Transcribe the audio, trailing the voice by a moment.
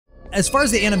as far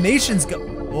as the animations go,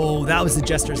 oh, that was the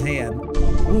Jester's hand.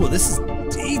 Ooh, this is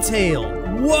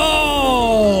detailed.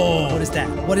 Whoa! What is that?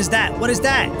 What is that? What is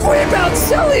that? Queen about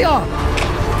Celia!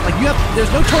 Like you have, there's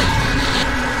no choice.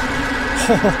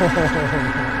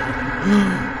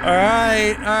 All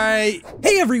right.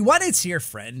 Hey everyone, it's your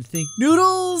friend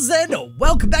Thinknoodles, and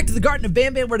welcome back to the Garten of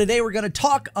Banban, where today we're gonna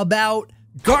talk about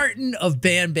Garten of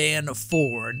Banban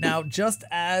 4. Now, just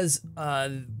as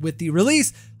with the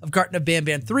release of Garten of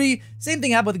Banban 3, same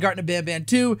thing happened with the Garten of Banban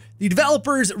 2. The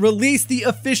developers released the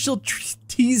official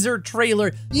teaser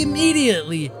trailer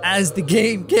immediately as the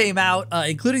game came out,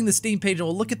 including the Steam page, and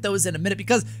we'll look at those in a minute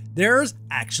because there's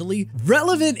actually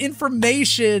relevant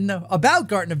information about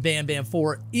Garten of Banban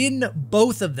 4 in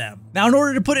both of them. Now, in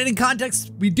order to put it in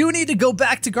context, we do need to go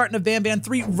back to Garten of Banban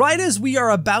 3. Right as we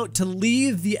are about to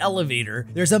leave the elevator,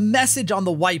 there's a message on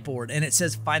the whiteboard, and it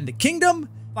says, find the kingdom,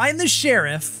 find the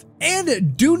sheriff,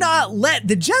 and do not let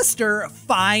the Jester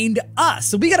find us.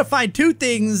 So we gotta find two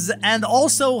things and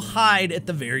also hide at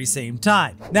the very same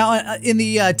time. Now, in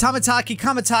the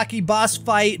Kamataki boss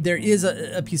fight, there is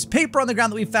a piece of paper on the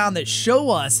ground that we found that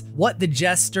show us what the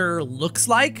Jester looks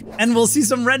like. And we'll see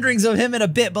some renderings of him in a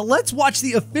bit, but let's watch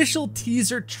the official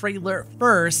teaser trailer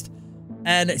first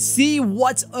and see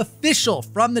what's official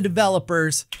from the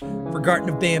developers for Garten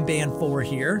of Banban 4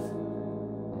 here.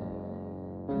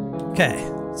 Okay.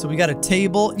 So we got a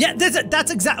table. Yeah, that's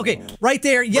exactly, okay, right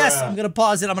there. Yes, I'm gonna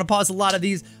pause it. I'm gonna pause a lot of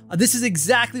these. This is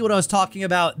exactly what I was talking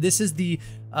about. This is the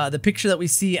picture that we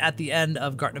see at the end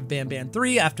of Garten of Banban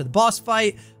 3 after the boss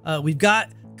fight. We've got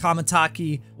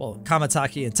Kamataki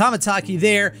and Tamataki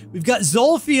there. We've got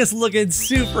Zolphius looking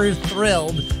super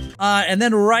thrilled. And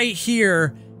then right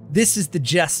here, this is the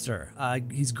Jester.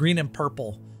 He's green and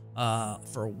purple.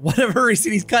 For whatever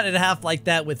reason, he's cut it in half like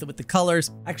that with the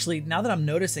colors. Actually, now that I'm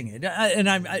noticing it,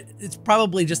 and it's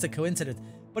probably just a coincidence,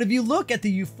 but if you look at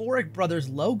the Euphoric Brothers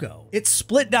logo, it's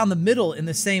split down the middle in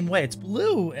the same way. It's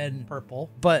blue and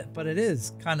purple, but it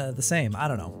is kind of the same. I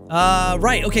don't know.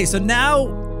 Right, okay, so now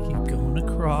keep going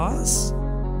across.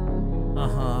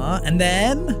 And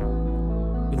then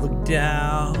we look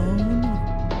down,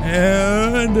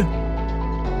 and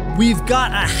we've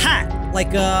got a hat, like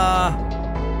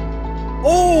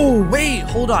oh, wait,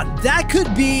 hold on. That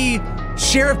could be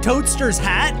Sheriff Toadster's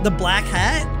hat, the black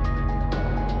hat.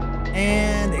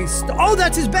 And oh,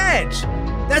 that's his badge.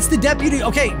 That's the deputy.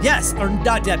 Okay, yes, or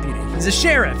not deputy. He's a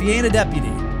sheriff, he ain't a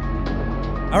deputy.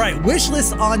 All right, wish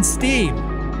list on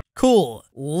Steam. Cool,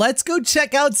 let's go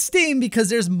check out Steam because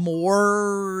there's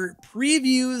more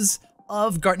previews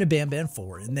of Garten of Banban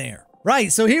 4 in there.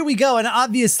 Right, so here we go, and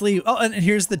obviously, oh, and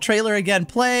here's the trailer again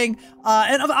playing,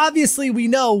 and obviously we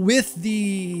know with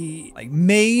the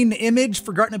main image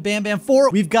for Garten of Banban 4,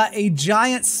 we've got a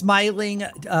giant smiling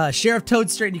Sheriff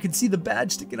Toadster, and you can see the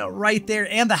badge sticking out right there,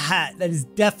 and the hat. That is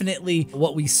definitely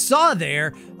what we saw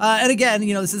there. And again,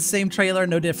 you know, this is the same trailer,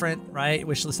 no different, right?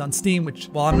 Wishlist on Steam, which,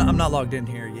 well, I'm not logged in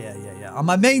here. Yeah. On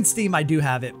my main Steam, I do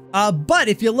have it. But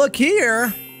if you look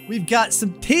here, we've got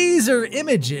some teaser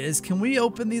images. Can we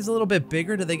open these a little bit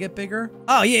bigger? Do they get bigger?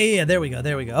 Oh, yeah, there we go.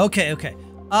 Okay.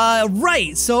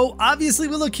 Right, so obviously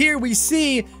we look here, we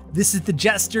see this is the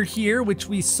Jester here, which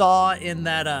we saw in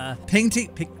that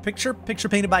picture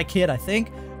painted by a kid, I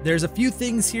think. There's a few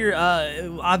things here.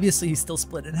 Obviously he's still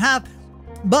split in half,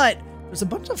 but there's a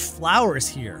bunch of flowers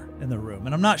here in the room,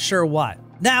 and I'm not sure why.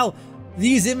 Now,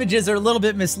 these images are a little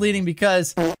bit misleading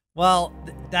because, well,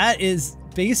 that is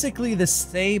basically the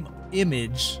same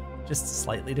image, just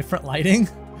slightly different lighting.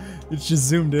 It's just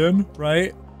zoomed in,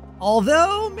 right?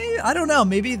 Although, maybe, I don't know,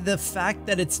 maybe the fact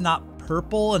that it's not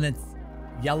purple and it's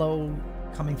yellow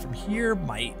coming from here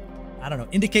might, I don't know,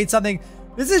 indicate something.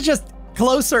 This is just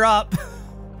closer up.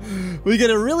 We get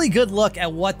a really good look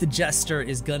at what the Jester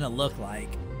is gonna look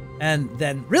like, and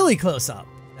then really close up,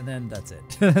 and then that's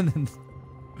it.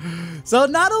 So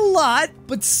not a lot,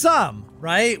 but some,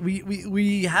 right?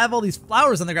 We have all these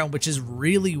flowers on the ground, which is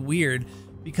really weird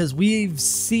because we've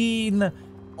seen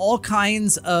all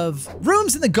kinds of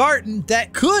rooms in the garden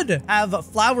that could have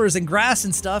flowers and grass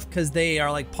and stuff because they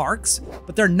are like parks,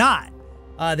 but they're not.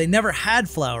 They never had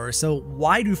flowers, so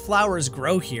why do flowers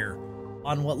grow here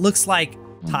on what looks like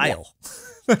tile?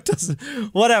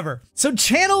 Whatever. So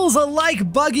channels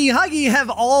like Buggy Huggy have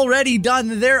already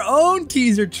done their own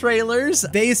teaser trailers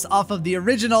based off of the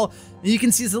original. You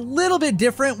can see it's a little bit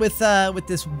different with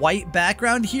this white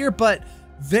background here, but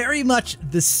very much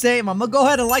the same. I'm gonna go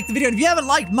ahead and like the video. And if you haven't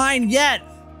liked mine yet,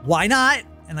 why not?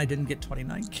 And I didn't get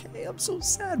 29K. I'm so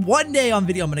sad. One day on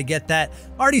video, I'm gonna get that.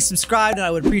 Already subscribed, and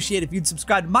I would appreciate if you'd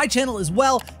subscribe to my channel as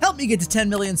well. Help me get to 10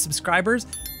 million subscribers.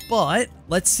 But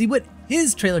let's see what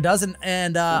his trailer does,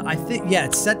 and I think, yeah,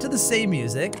 it's set to the same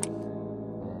music.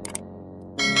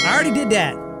 I already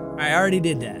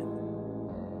did that.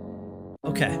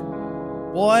 Okay.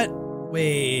 What?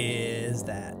 Wait, is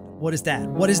that? What is that?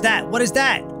 What is that? What is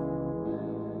that?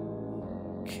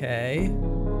 Okay.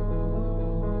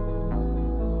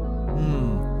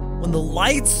 When the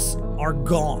lights are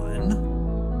gone.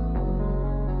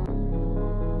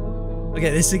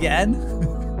 Okay, this again.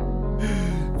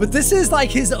 But this is like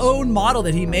his own model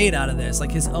that he made out of this,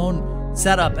 like his own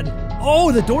setup. And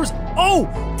oh, the doors. Oh,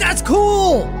 that's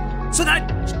cool. So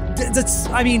that's,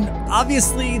 I mean,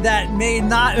 obviously that may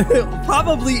not,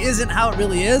 probably isn't how it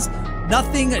really is.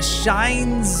 Nothing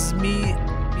shines me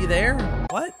there.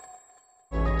 What?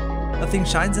 Nothing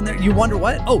shines in there? You wonder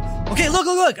what? Oh, okay,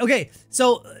 look. Okay,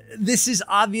 so this is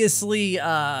obviously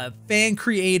fan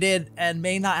created and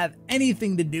may not have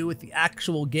anything to do with the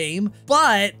actual game,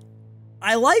 but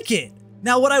I like it.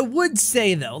 Now, what I would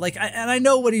say though, like, and I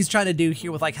know what he's trying to do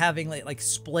here with like having like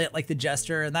split like the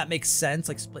Jester, and that makes sense,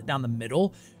 like split down the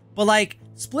middle, but like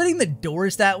splitting the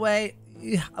doors that way,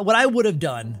 what I would have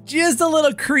done, just a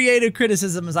little creative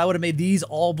criticism, is I would have made these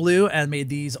all blue and made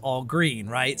these all green,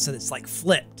 right? So it's like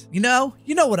flipped, you know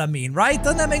what I mean, right?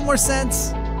 Doesn't that make more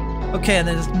sense? Okay, and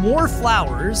then there's more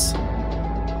flowers.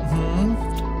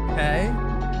 Okay.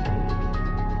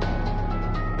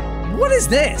 What is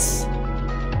this?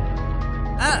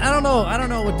 I don't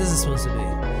know what this is supposed to be.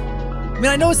 I mean,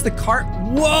 I know it's the cart.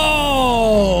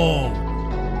 Whoa!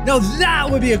 No, that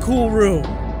would be a cool room.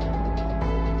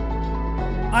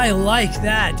 I like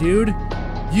that, dude.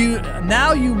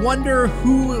 Now you wonder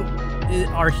who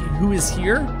is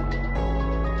here?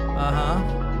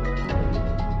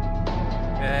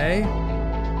 Okay.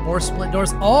 More split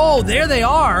doors. Oh, there they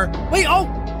are. Wait, oh.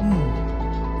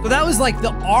 So that was like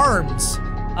the arms.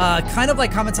 Kind of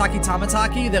like Kamataki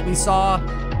Tamataki that we saw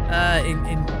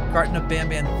in Garten of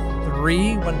Banban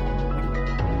 3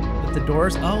 with the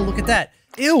doors. Oh, look at that.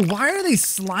 Ew, why are they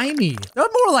slimy? They're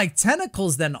more like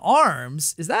tentacles than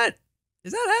arms. Is that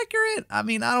accurate? I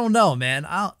mean, I don't know, man.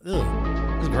 Ugh,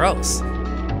 it's gross.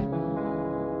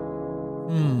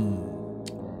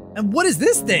 And what is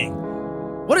this thing?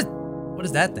 What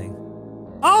is that thing?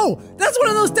 Oh, that's one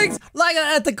of those things like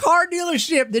at the car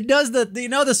dealership that does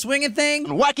the swinging thing.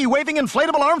 Wacky waving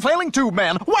inflatable arm flailing tube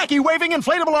man. Wacky waving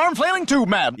inflatable arm flailing tube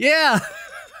man. Yeah,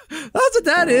 that's what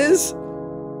that is.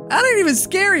 That ain't even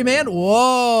scary, man.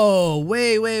 Whoa,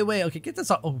 wait. Okay, get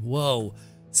this off. Oh, whoa.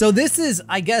 So this is,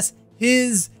 I guess,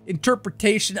 his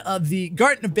interpretation of the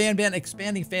Garten of Banban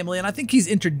expanding family, and I think he's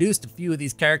introduced a few of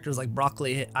these characters like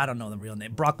Broccoli. I don't know the real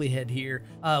name. Broccoli Head here.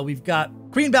 We've got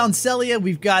Queen Bouncelia.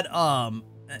 We've got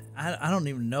I don't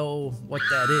even know what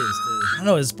that is. I don't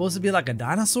know. It's supposed to be like a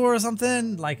dinosaur or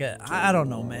something. Like I don't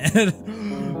know,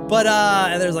 man. But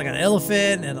and there's like an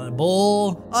elephant and a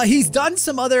bull. He's done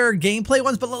some other gameplay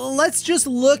ones, but let's just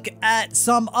look at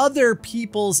some other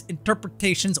people's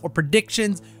interpretations or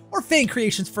predictions or fan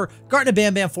creations for Garten of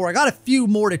Banban 4. I got a few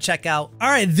more to check out. All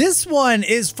right, this one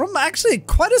is from actually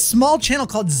quite a small channel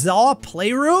called Zaw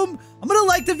Playroom. I'm gonna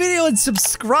like the video and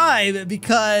subscribe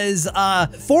because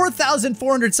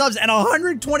 4,400 subs and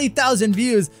 120,000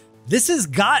 views. This has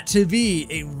got to be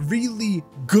a really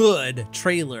good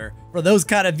trailer for those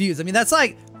kind of views. I mean, that's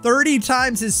like 30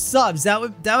 times his subs. That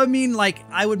would mean like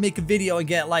I would make a video and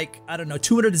get like, I don't know,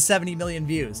 270 million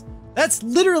views. That's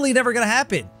literally never gonna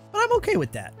happen, but I'm okay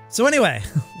with that. So anyway,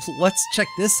 let's check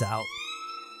this out.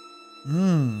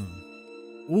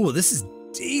 Ooh, this is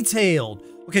detailed.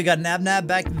 Okay, got Nab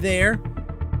back there.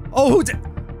 Oh,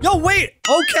 yo, wait.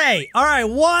 Okay, all right.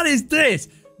 What is this?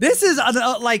 This is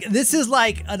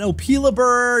like an Opila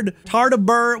bird, Tarda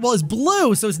bird. Well, it's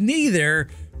blue, so it's neither.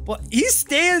 But he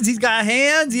stands. He's got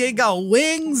hands. He ain't got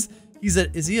wings.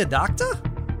 Is he a doctor?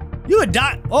 You a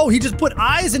doc? Oh, he just put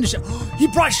eyes into. He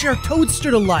brought Sheriff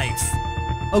Toadster to life.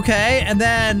 Okay, and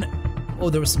then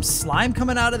there was some slime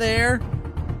coming out of there.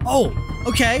 Oh,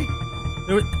 okay.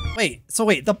 Wait,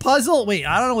 the puzzle,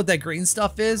 I don't know what that green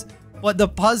stuff is, but the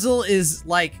puzzle is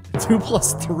like 2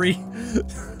 plus 3,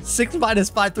 6 minus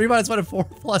 5, 3 minus 1, and 4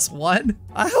 plus 1.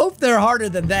 I hope they're harder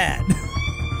than that.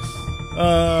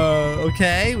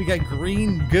 Okay, we got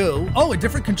green goo. Oh, a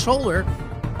different controller.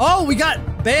 Oh, we got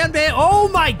Banban. Oh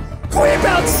my, Queen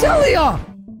Bouncelia!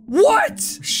 What?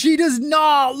 She does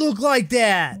not look like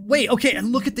that. Wait, okay,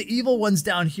 and look at the evil ones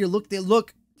down here. Look,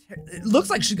 it looks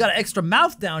like she's got an extra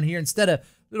mouth down here instead of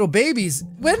little babies.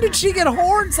 When did she get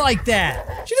horns like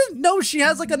that? She doesn't know she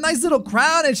has like a nice little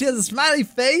crown and she has a smiley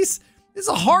face. There's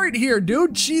a heart here,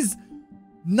 dude. She's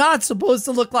not supposed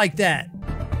to look like that.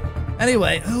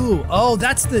 Anyway, oh,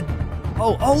 that's the,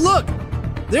 oh, look.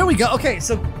 There we go. Okay,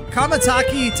 so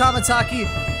Tamataki.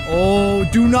 Oh,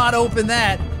 do not open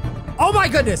that. Oh my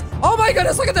goodness. Oh my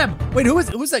goodness, look at them. Wait, who's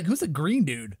the green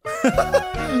dude?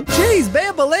 Jeez,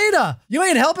 Bambalina. You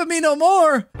ain't helping me no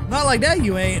more. Not like that,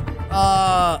 you ain't.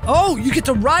 Oh, you get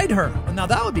to ride her. Now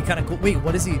that would be kind of cool. Wait,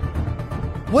 what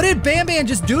did Banban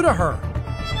just do to her?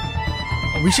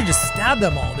 Oh, we should just stab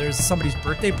them all. There's somebody's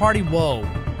birthday party. Whoa.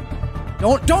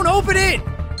 Don't open it.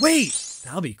 Wait,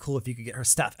 that would be cool if you could get her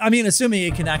staffed. I mean, assuming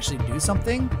it can actually do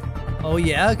something. Oh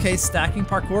yeah, okay, stacking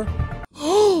parkour.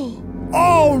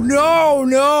 Oh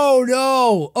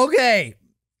no. Okay.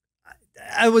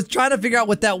 I was trying to figure out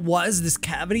what that was, this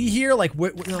cavity here. Like,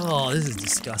 oh, this is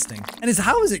disgusting. And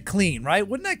how is it clean, right?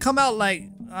 Wouldn't that come out like,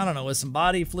 I don't know, with some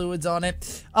body fluids on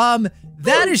it?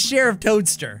 That is Sheriff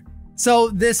Toadster. So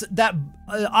that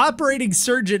operating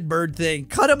surgeon bird thing,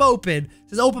 cut him open,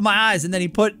 just open my eyes, and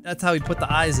then that's how he put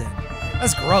the eyes in.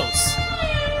 That's gross.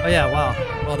 Oh yeah, wow,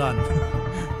 well done.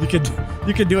 You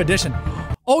could do addition.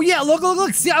 Oh yeah,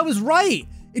 look, see, I was right.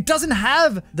 It doesn't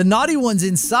have the naughty ones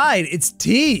inside, it's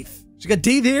teeth. She got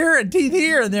teeth here,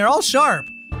 and they're all sharp.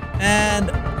 And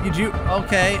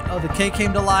okay, oh, the cake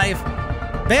came to life.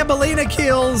 Bambalina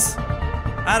kills.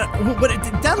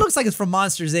 That looks like it's from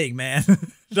Monsters, Inc., man.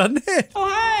 Doesn't it? Oh,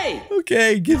 hey!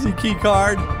 Okay, gives you a key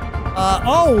card.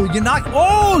 Oh,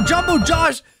 Jumbo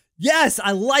Josh. Yes,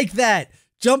 I like that.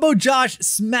 Jumbo Josh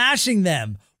smashing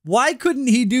them. Why couldn't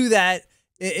he do that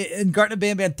in Garten of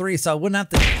Banban 3 so I wouldn't have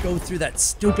to go through that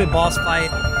stupid boss fight?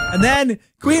 And then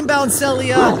Queen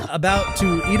Bouncelia about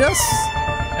to eat us.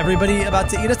 Everybody about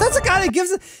to eat us. That's the guy that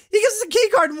gives us a key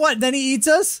card and what? Then he eats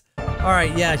us? All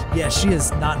right, yeah, she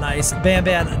is not nice.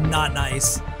 Banban, not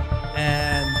nice.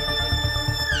 And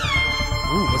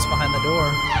ooh, what's behind the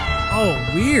door? Oh,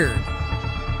 weird.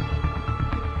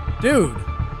 Dude,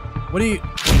 what do you?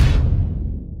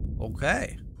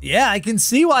 Okay. Yeah, I can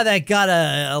see why that got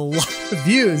a lot of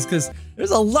views, because there's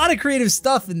a lot of creative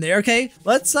stuff in there. Okay,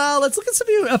 let's look at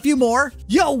a few more.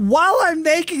 Yo, while I'm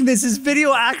making this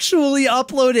video actually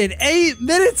uploaded 8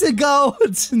 minutes ago.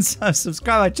 Since I've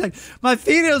subscribed, I checked. My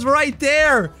video's right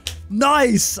there.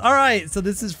 Nice. All right, so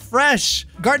this is fresh.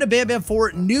 Garten of Banban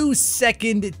 4 new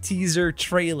second teaser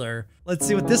trailer. Let's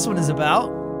see what this one is about.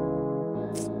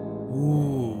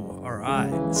 Ooh, all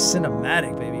right,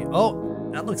 cinematic, baby. Oh.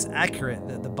 That looks accurate,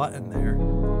 the button there.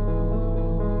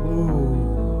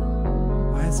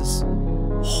 Ooh. Why is this?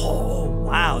 Oh,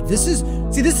 wow. This is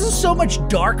so much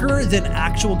darker than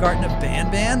actual Garten of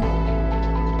Banban.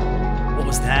 What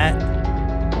was that?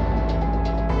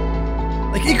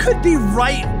 Like, it could be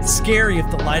right scary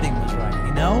if the lighting was right,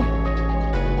 you know?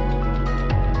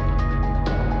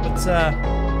 What's,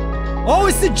 oh,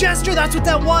 it's the Jester! That's what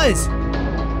that was!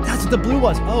 That's what the blue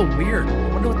was. Oh, weird. I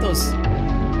wonder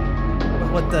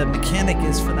what the mechanic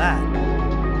is for that.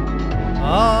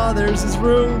 Ah, there's his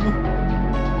room.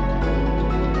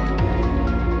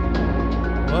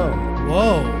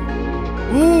 Whoa.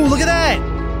 Ooh, look at that.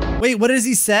 Wait, what does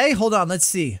he say? Hold on, let's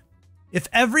see. If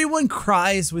everyone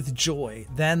cries with joy,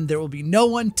 then there will be no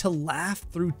one to laugh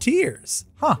through tears.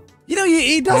 Huh. You know,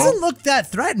 he doesn't look that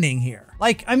threatening here.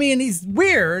 Like, I mean, he's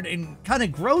weird and kind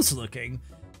of gross looking,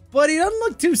 but he doesn't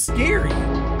look too scary.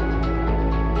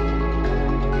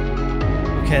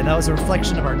 Okay, that was a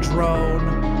reflection of our drone.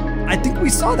 I think we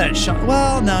saw that shot.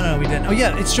 Well, no, we didn't. Oh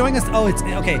yeah, it's showing us, oh, it's,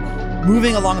 okay,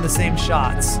 moving along the same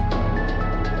shots.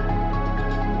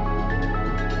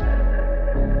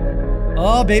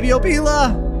 Oh, baby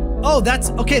Opila. Oh,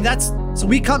 so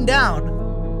we come down,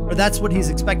 or that's what he's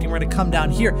expecting, we're gonna come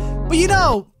down here. But you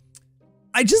know,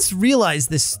 I just realized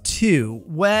this too,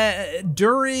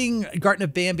 during Garten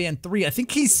of Banban 3, I think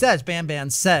Banban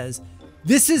says,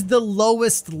 this is the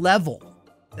lowest level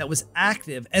that was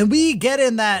active, and we get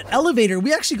in that elevator,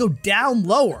 we actually go down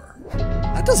lower.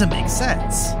 That doesn't make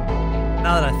sense,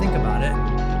 now that I think about it.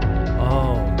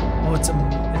 Oh,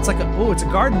 it's a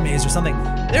garden maze or something.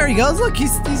 There he goes, look,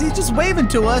 he's just waving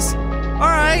to us. All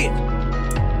right.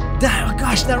 Oh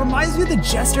gosh, that reminds me of the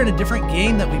Jester in a different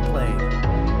game that we played.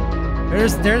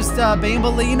 There's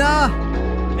Bambalina,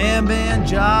 Banban,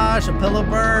 Josh, a pillow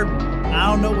bird. I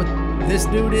don't know what this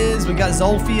dude is. We got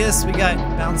Zolphius, we got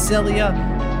Bouncelia.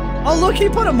 Oh look, he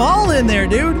put them all in there,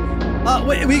 dude. We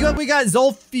got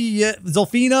Zolfina.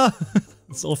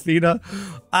 Zolfina.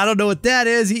 I don't know what that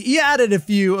is. He added a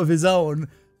few of his own,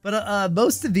 but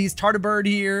most of these, Tartarbird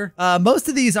here, most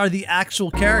of these are the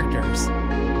actual characters.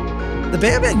 The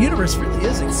Banban universe really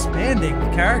is expanding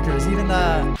with characters, even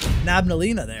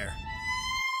Nabnalina there.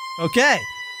 Okay.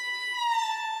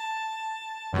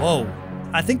 Whoa.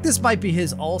 I think this might be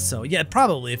his also. Yeah,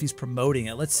 probably if he's promoting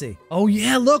it. Let's see. Oh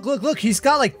yeah, look. He's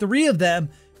got like 3 of them.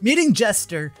 Meeting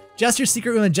Jester Jester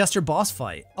secret room and Jester boss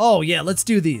fight. Oh yeah, let's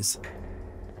do these.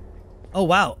 Oh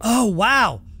wow. Oh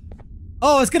wow.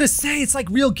 Oh, I was gonna say it's like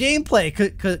real gameplay,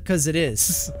 cause it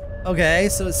is. Okay,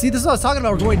 so see, this is what I was talking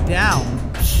about. We're going down.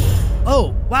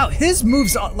 Oh wow, his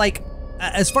moves are like,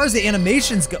 as far as the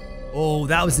animations go. Oh,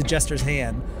 that was the Jester's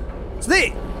hand.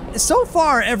 So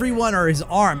far, everyone, or his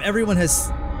arm, everyone has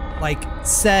like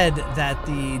said that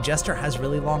the Jester has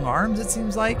really long arms. It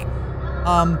seems like.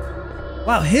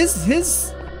 Wow,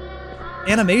 his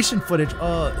animation footage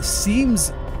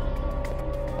seems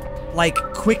like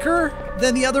quicker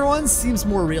than the other ones. Seems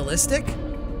more realistic.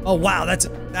 Oh wow,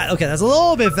 okay. That's a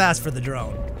little bit fast for the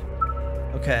drone.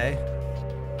 Okay.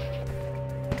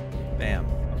 Bam.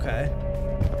 Okay.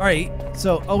 All right.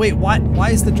 So, oh wait,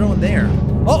 why is the drone there?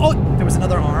 Oh, there was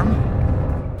another arm.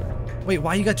 Wait,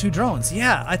 why you got two drones?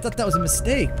 Yeah, I thought that was a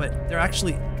mistake, but there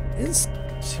actually is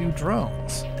two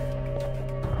drones.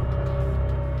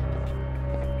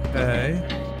 Okay.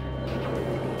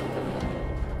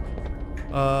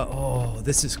 Oh,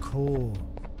 this is cool.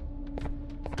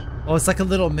 Oh, it's like a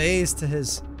little maze to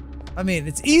his... I mean,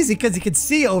 it's easy because he can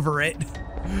see over it.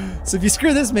 So if you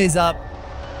screw this maze up...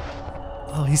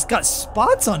 Oh, he's got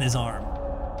spots on his arm.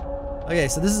 Okay,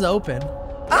 so this is open.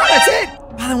 Ah, that's it!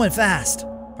 Wow, that went fast.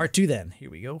 Part 2 then.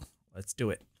 Here we go. Let's do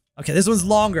it. Okay, this one's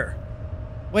longer.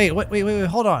 Wait,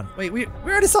 hold on. Wait, we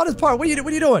already saw this part. What are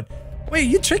you doing? Wait,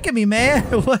 you tricking me, man.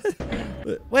 What?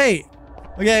 Wait.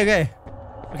 Okay,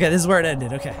 this is where it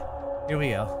ended. Okay. Here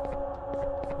we go.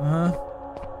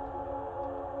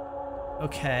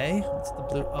 Okay. What's the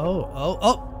blue?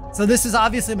 Oh. So this is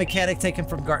obviously a mechanic taken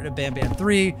from Garten of Banban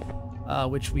 3,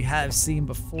 which we have seen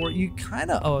before. You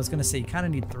kind of, I was going to say, you kind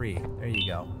of need 3. There you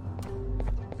go.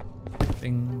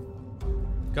 Bing.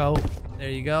 Go. There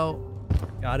you go.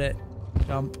 Got it.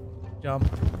 Jump.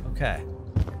 Okay.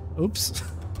 Oops.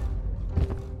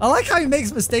 I like how he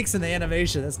makes mistakes in the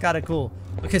animation. That's kind of cool.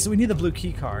 Okay, so we need the blue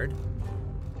key card.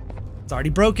 It's already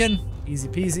broken. Easy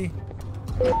peasy.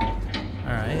 All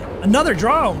right. Another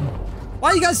drone.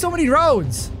 Why you got so many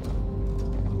drones?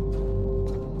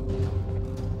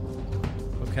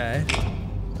 Okay.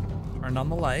 Turned on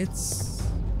the lights.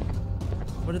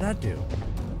 What did that do?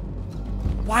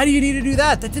 Why do you need to do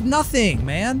that? That did nothing,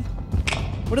 man.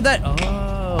 What did that?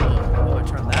 Oh, I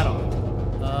turned that on.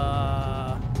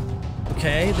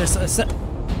 Okay, there's a set.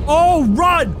 Oh,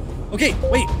 run! Okay,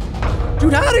 wait.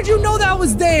 Dude, how did you know that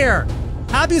was there?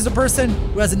 Happy is a person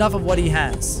who has enough of what he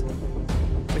has.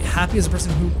 Wait, happy is a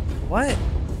person who, what?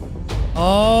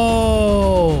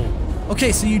 Oh.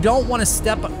 Okay, so you don't want to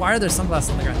step, why are there sunglasses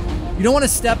on the ground? You don't want to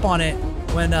step on it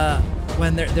when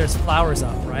there's flowers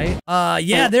up, right?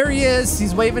 Yeah, there he is.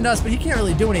 He's waving to us, but he can't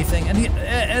really do anything.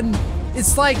 And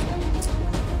it's like,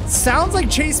 sounds like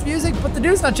chase music, but the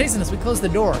dude's not chasing us. We closed the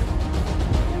door.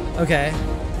 Okay.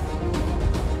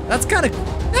 That's kind of...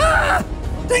 Ah!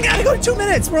 Dang, I gotta go to 2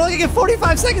 minutes. We're only gonna get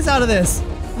 45 seconds out of this.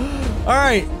 All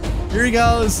right, here he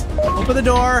goes. Open the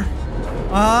door.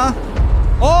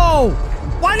 Oh!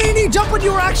 Why didn't he jump when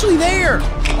you were actually there?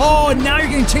 Oh, and now you're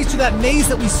getting chased through that maze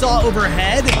that we saw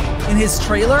overhead in his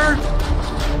trailer.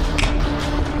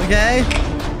 Okay.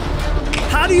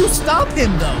 How do you stop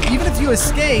him though? Even if you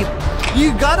escape,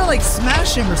 you gotta like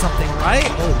smash him or something, right?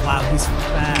 Oh wow, he's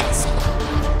fast.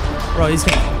 Bro, you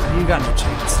got no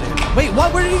chance, dude. Wait,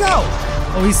 what? Where did he go?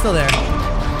 Oh, he's still there.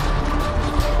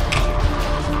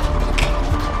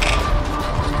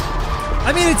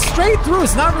 I mean, it's straight through.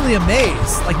 It's not really a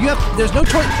maze. Like there's no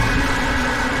choice.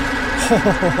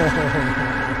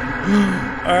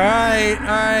 All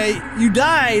right. You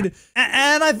died.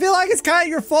 And I feel like it's kind of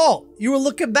your fault. You were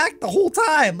looking back the whole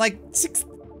time. Like 6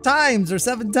 times or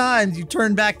 7 times you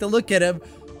turned back to look at him.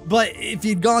 But if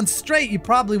you'd gone straight, you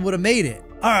probably would have made it.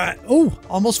 All right. Oh,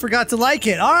 almost forgot to like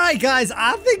it. All right, guys.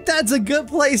 I think that's a good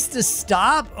place to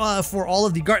stop for all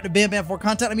of the Garten of Banban 4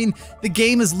 content. I mean, the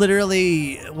game is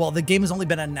literally, well, the game has only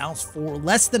been announced for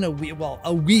less than a week, well,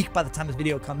 a week by the time this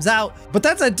video comes out. But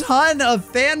that's a ton of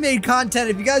fan-made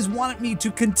content. If you guys want me to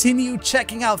continue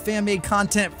checking out fan-made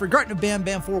content for Garten of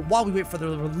Banban 4 while we wait for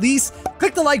the release,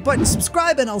 click the like button,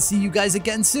 subscribe, and I'll see you guys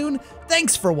again soon.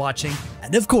 Thanks for watching,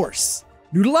 and of course,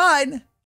 Noodle line.